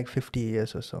somewhere like 50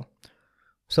 years or so.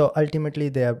 So ultimately,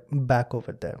 they are back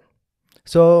over there.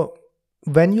 So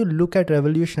when you look at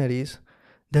revolutionaries,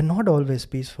 they're not always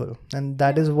peaceful. And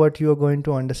that is what you are going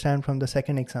to understand from the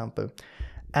second example.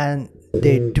 And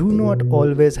they do not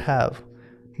always have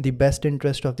the best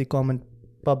interest of the common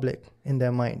public in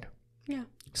their mind. Yeah.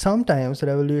 Sometimes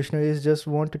revolutionaries just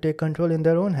want to take control in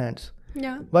their own hands.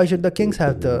 Yeah. Why should the kings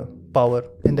have the power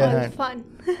in their All hand? fun.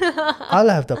 I'll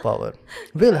have the power.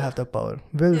 We'll have the power.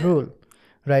 We'll rule.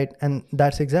 Right? And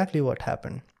that's exactly what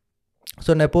happened.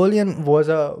 So Napoleon was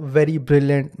a very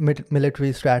brilliant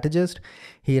military strategist.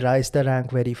 He raised the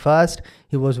rank very fast.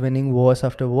 He was winning wars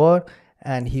after war.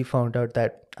 And he found out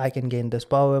that I can gain this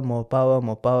power, more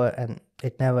power, and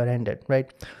it never ended,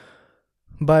 right?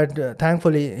 But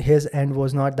thankfully, his end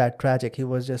was not that tragic. He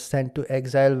was just sent to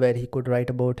exile where he could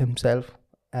write about himself,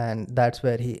 and that's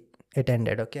where it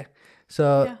ended, okay?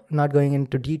 So, not going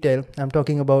into detail, I'm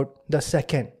talking about the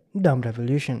second dumb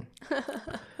revolution.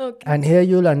 Okay. And here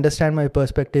you'll understand my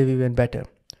perspective even better.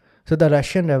 So, the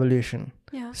Russian Revolution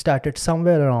started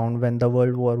somewhere around when the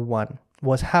World War I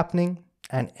was happening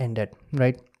and ended,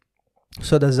 right?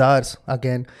 So the Tsars,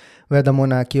 again, were the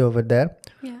monarchy over there.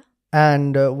 Yeah.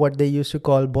 And what they used to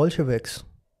call Bolsheviks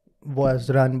was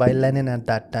run by Lenin at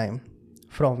that time,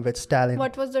 from which Stalin...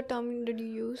 What was the term did you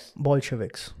use?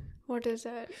 Bolsheviks. What is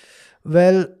that?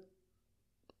 Well,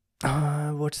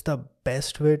 what's the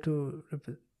best way to...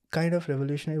 kind of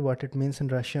revolutionary, what it means in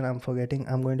Russian, I'm forgetting.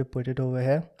 I'm going to put it over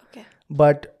here. Okay.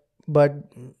 But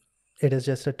it is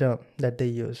just a term that they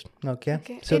used.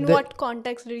 Okay. So in what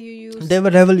context did you use? They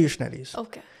were revolutionaries.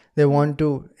 Okay. They want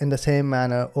to, in the same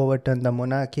manner, overturn the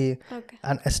monarchy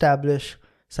and establish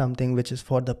something which is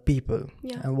for the people.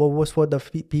 Yeah. And what was for the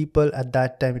people at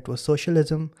that time? It was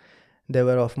socialism. They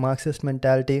were of Marxist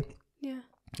mentality. Yeah.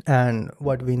 And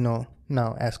what we know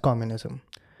now as communism.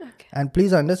 Okay. And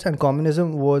please understand,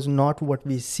 communism was not what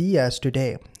we see as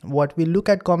today. What we look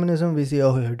at communism, we see,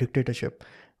 oh, dictatorship.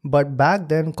 But back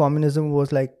then, communism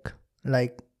was like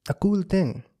a cool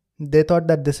thing. They thought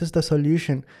that this is the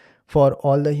solution for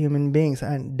all the human beings.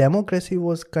 And democracy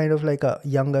was kind of like a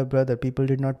younger brother. People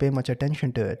did not pay much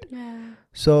attention to it. Yeah.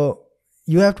 So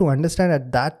you have to understand,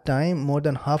 at that time, more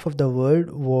than half of the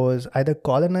world was either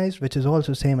colonized, which is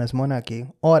also same as monarchy,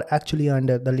 or actually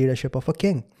under the leadership of a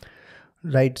king.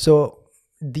 Right? So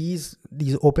these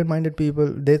open-minded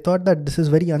people, they thought that this is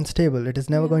very unstable. It is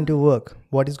never going to work.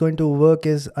 What is going to work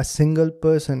is a single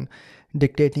person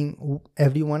dictating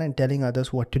everyone and telling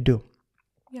others what to do.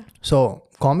 Yeah. So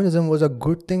communism was a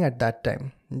good thing at that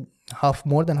time.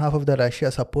 More than half of the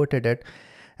Russia supported it,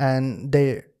 and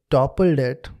they toppled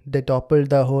it. They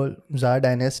toppled the whole Tsar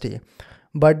dynasty.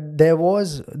 But there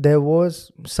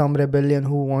was some rebellion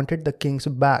who wanted the kings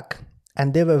back,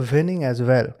 and they were winning as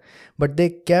well. But they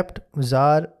kept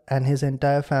Tsar and his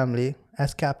entire family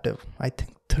as captive. I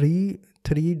think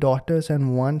three daughters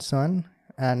and one son,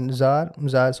 and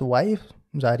Tsar's wife,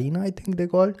 Tsarina, I think they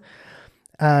called.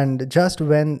 And just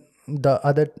when the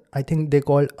other, I think they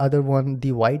called other one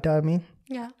the White Army.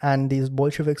 Yeah. And these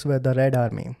Bolsheviks were the Red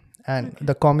Army. And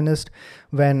the communist,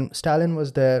 when Stalin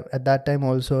was there, at that time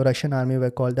also Russian army were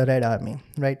called the Red Army,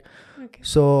 right? Okay.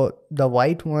 So the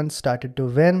white ones started to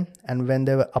win, and when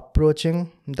they were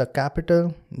approaching the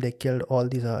capital, they killed all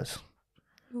these Tsars.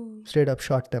 Straight up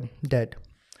shot them dead.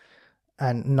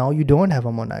 And now you don't have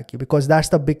a monarchy, because that's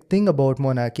the big thing about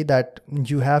monarchy, that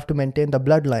you have to maintain the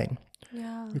bloodline.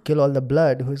 Yeah. You kill all the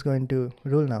blood, who's going to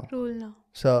rule now?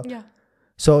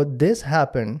 So this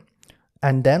happened.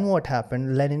 And then what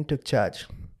happened? Lenin took charge.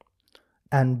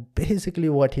 And basically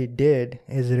what he did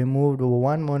is removed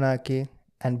one monarchy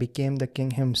and became the king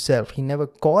himself. He never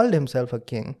called himself a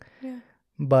king. Yeah.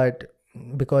 But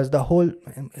because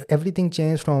everything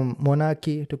changed from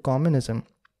monarchy to communism.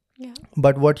 Yeah.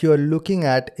 But what you're looking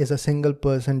at is a single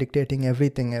person dictating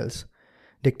everything else,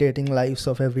 dictating lives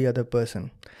of every other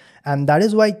person. And that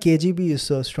is why KGB is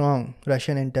so strong,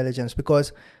 Russian intelligence,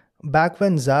 because back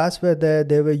when Tsars were there,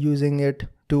 they were using it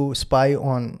to spy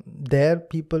on their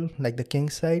people, like the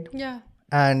king's side. Yeah.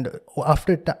 And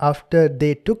after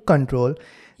they took control,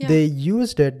 they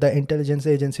used the intelligence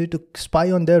agency, to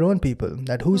spy on their own people,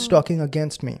 that who's talking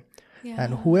against me. Yeah.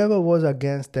 And whoever was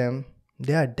against them,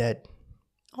 they are dead.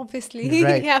 Obviously,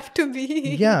 Right. you have to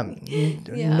be. Yeah.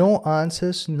 Yeah. No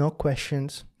answers, no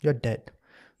questions. You're dead.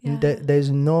 Yeah.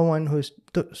 There's no one who's...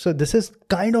 So this is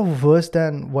kind of worse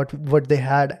than what they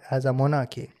had as a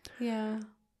monarchy. Yeah.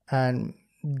 And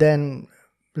then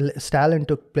Stalin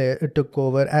took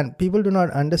over, and people do not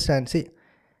understand. See,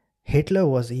 Hitler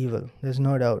was evil. There's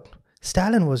no doubt.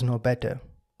 Stalin was no better.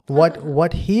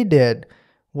 What he did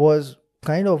was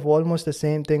kind of almost the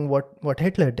same thing what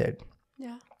Hitler did.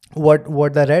 Yeah.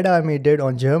 What the Red Army did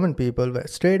on German people were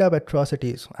straight up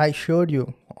atrocities. I showed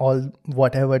you all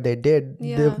whatever they did.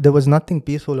 Yeah. There was nothing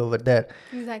peaceful over there.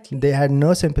 Exactly. They had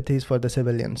no sympathies for the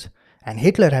civilians. And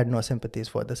Hitler had no sympathies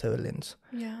for the civilians.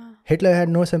 Yeah. Hitler had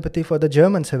no sympathy for the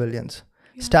German civilians.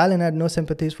 Yeah. Stalin had no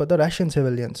sympathies for the Russian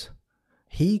civilians.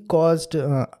 He caused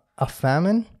a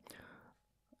famine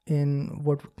in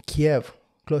Kiev,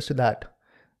 close to that.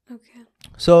 Okay.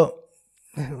 So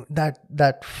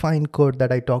that fine quote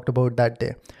that I talked about that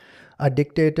day, a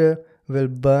dictator will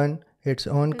burn its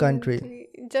own country.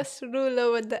 Just rule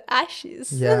over the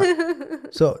ashes. Yeah.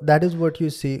 So that is what you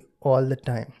see all the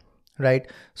time, right?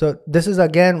 So this is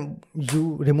again,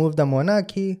 you remove the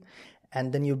monarchy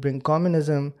and then you bring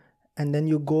communism and then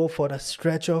you go for a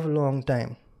stretch of long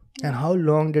time. And how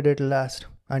long did it last?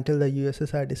 Until the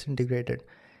USSR disintegrated.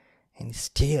 And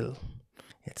still,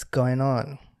 it's going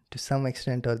on to some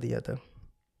extent or the other,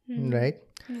 right?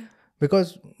 Yeah.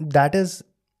 Because that is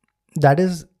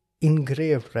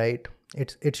engraved, right?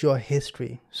 It's your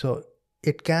history. So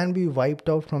it can be wiped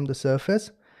out from the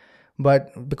surface.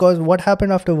 But because what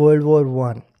happened after World War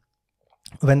I,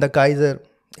 when the Kaiser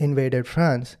invaded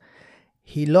France,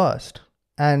 he lost.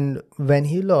 And when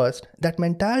he lost, that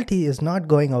mentality is not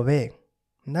going away.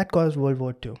 And that caused World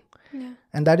War II. Yeah.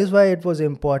 And that is why it was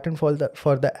important for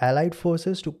the Allied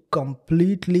forces to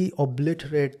completely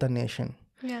obliterate the nation.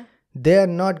 Yeah. They are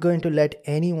not going to let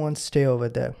anyone stay over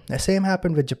there. The same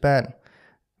happened with Japan.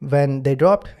 When they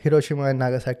dropped Hiroshima and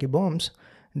Nagasaki bombs,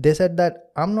 they said that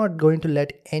I'm not going to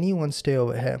let anyone stay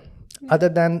over here. Other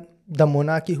than the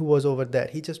monarchy who was over there.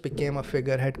 He just became a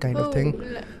figurehead kind of thing.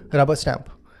 Rubber stamp.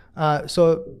 What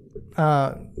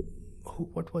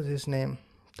was his name?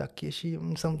 Takeshi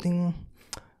something.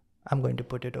 I'm going to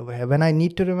put it over here. When I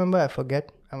need to remember, I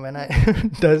forget. And when I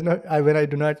when I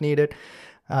do not need it,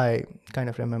 I kind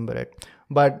of remember it.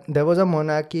 But there was a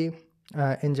monarchy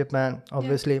in Japan,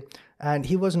 obviously, and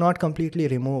he was not completely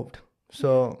removed.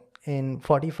 So in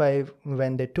 45,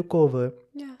 when they took over,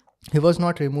 he was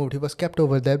not removed. He was kept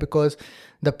over there because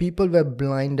the people were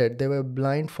blinded. They were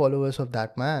blind followers of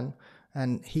that man,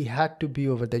 and he had to be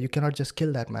over there. You cannot just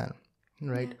kill that man,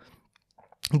 right?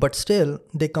 But still,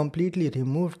 they completely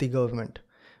removed the government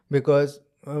because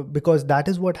that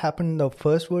is what happened in the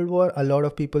First World War. A lot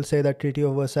of people say that Treaty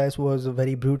of Versailles was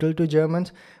very brutal to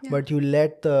Germans, but you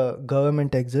let the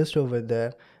government exist over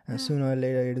there, and sooner or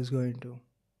later it is going to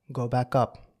go back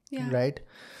up, right?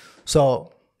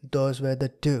 So those were the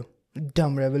two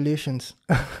dumb revolutions.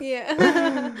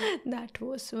 That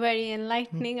was very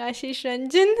enlightening, Ashish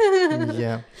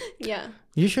Ranjan. Yeah.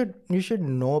 You should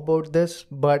know about this,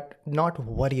 but not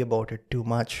worry about it too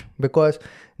much, because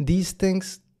these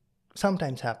things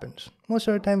sometimes happens. Most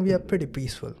of the time we are pretty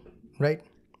peaceful, right?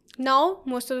 Now,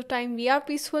 most of the time we are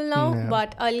peaceful now,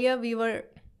 but earlier we were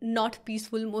not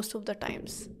peaceful most of the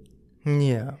times.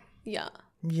 Yeah,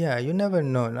 you never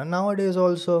know. Nowadays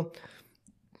also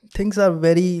things are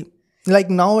very, like,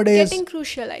 nowadays getting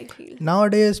crucial, I feel.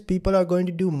 Nowadays people are going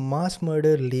to do mass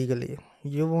murder legally.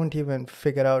 You won't even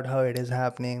figure out how it is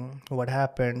happening, what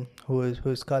happened,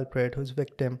 who's culprit, who's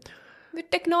victim. With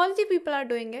technology, people are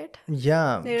doing it.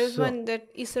 Yeah. There is one,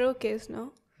 that ISRO case,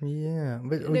 no? Yeah.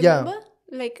 But, remember?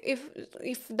 Like,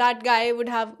 if that guy would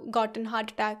have gotten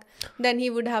heart attack, then he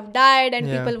would have died, and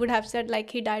people would have said, like,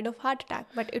 he died of heart attack.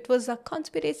 But it was a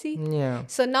conspiracy. Yeah.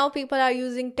 So now people are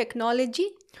using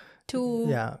technology to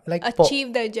like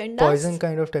achieve their agendas. Poison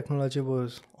kind of technology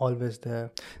was always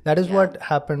there. That is what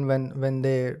happened when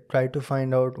they tried to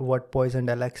find out what poisoned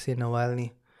Alexei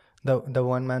Navalny, the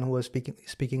one man who was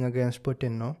speaking against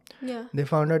Putin, no? Yeah. They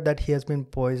found out that he has been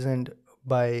poisoned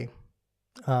by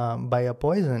a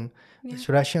poison which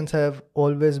Russians have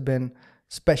always been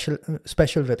special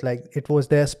with. Like, it was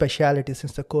their speciality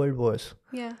since the Cold Wars.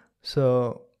 Yeah.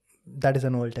 So that is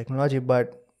an old technology,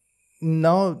 but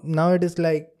now it is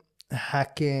like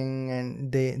hacking,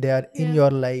 and they are in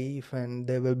your life, and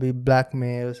there will be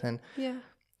blackmails, and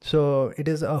so it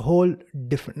is a whole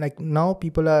different, like, now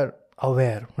people are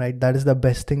aware, right? That is the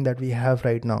best thing that we have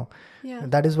right now.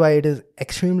 That is why it is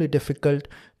extremely difficult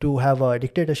to have a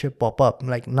dictatorship pop up.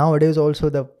 Like, nowadays also,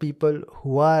 the people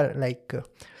who are like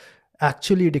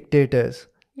actually dictators,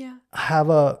 Yeah. have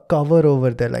a cover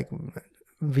over there, like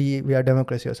we are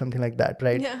democracy or something like that,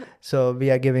 right? Yeah. So we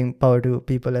are giving power to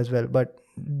people as well, but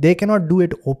they cannot do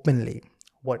it openly.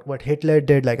 What Hitler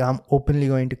did, like, I'm openly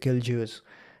going to kill Jews,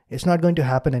 it's not going to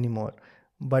happen anymore.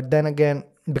 But then again,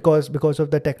 because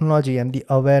of the technology and the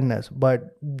awareness,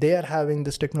 but they are having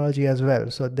this technology as well,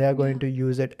 so they are going to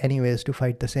use it anyways to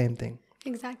fight the same thing.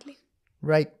 Exactly.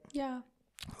 Right. Yeah.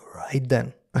 Right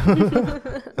then.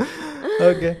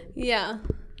 Okay. Yeah.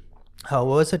 How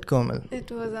was it, Komal?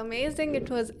 It was amazing. It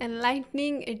was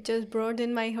enlightening. It just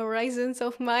broadened my horizons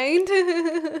of mind.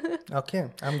 Okay,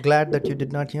 I'm glad that you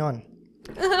did not yawn.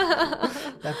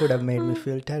 That would have made me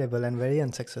feel terrible and very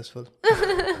unsuccessful. So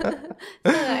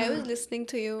I was listening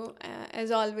to you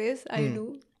as always. I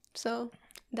do. So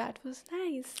that was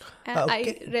nice. And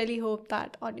Okay. I really hope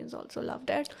that audience also loved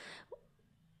it.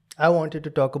 I wanted to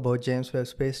talk about James Webb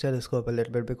Space Telescope a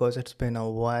little bit because it's been a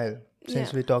while since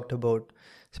Yeah. we talked about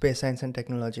space science and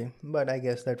technology. But I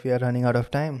guess that we are running out of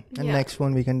time. And Yeah. next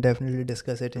one we can definitely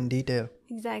discuss it in detail.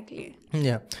 Exactly.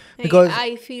 Yeah. Because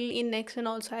I feel in next one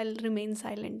also I'll remain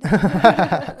silent.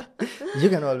 you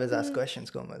can always ask questions,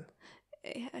 Komal.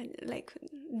 Like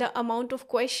the amount of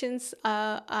questions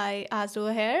I asked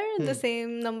over here, the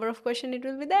same number of questions it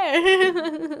will be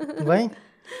there. Why?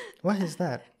 Why is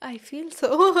that? I feel so.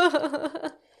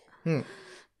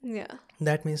 Yeah.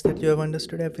 That means that you have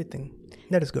understood everything.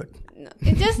 That is good. No,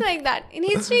 it's just like that. In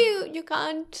history, you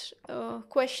can't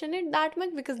question it that much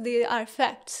because they are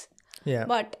facts. Yeah.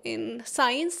 But in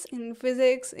science, in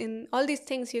physics, in all these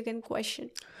things, you can question.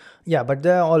 Yeah, but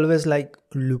there are always like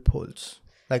loopholes.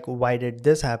 Like, why did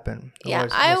this happen? Yeah,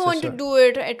 What's I the want to so- do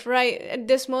it at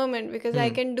this moment because I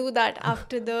can do that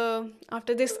after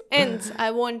this ends.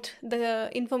 I want the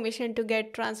information to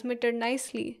get transmitted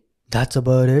nicely. That's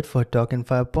about it for Torq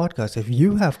Fire podcast. If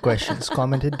you have questions,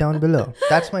 comment it down below.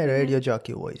 That's my radio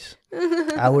jockey voice.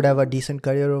 I would have a decent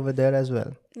career over there as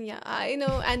well. Yeah, I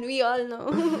know, and we all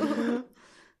know.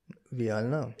 We all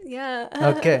know. Yeah.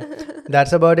 Okay,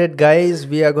 that's about it, guys.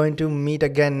 We are going to meet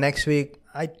again next week.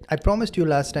 I promised you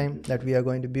last time that we are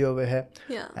going to be over here.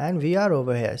 Yeah. And we are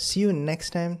over here. See you next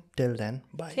time. Till then,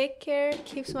 bye. Take care,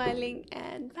 keep smiling,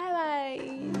 and bye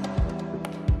bye.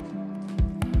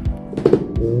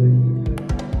 Bye.